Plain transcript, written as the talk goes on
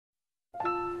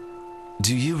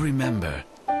Do you remember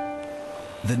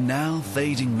the now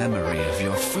fading memory of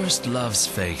your first love's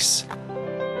face?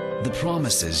 The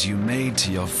promises you made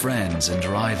to your friends and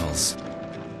rivals?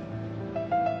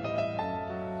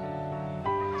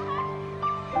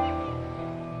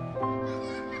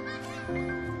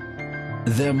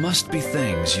 There must be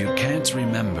things you can't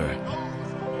remember.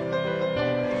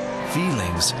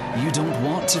 Feelings you don't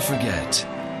want to forget.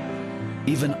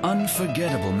 Even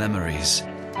unforgettable memories.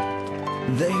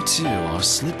 They too are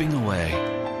slipping away.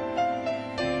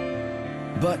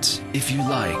 But if you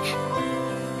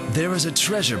like, there is a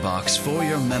treasure box for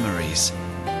your memories.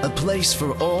 A place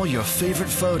for all your favorite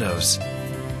photos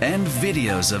and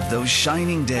videos of those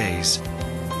shining days.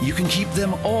 You can keep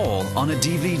them all on a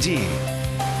DVD.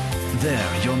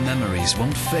 There, your memories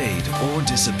won't fade or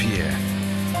disappear.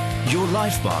 Your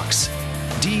LifeBox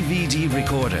DVD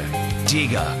recorder,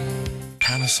 DIGA.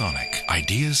 Panasonic.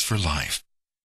 Ideas for life.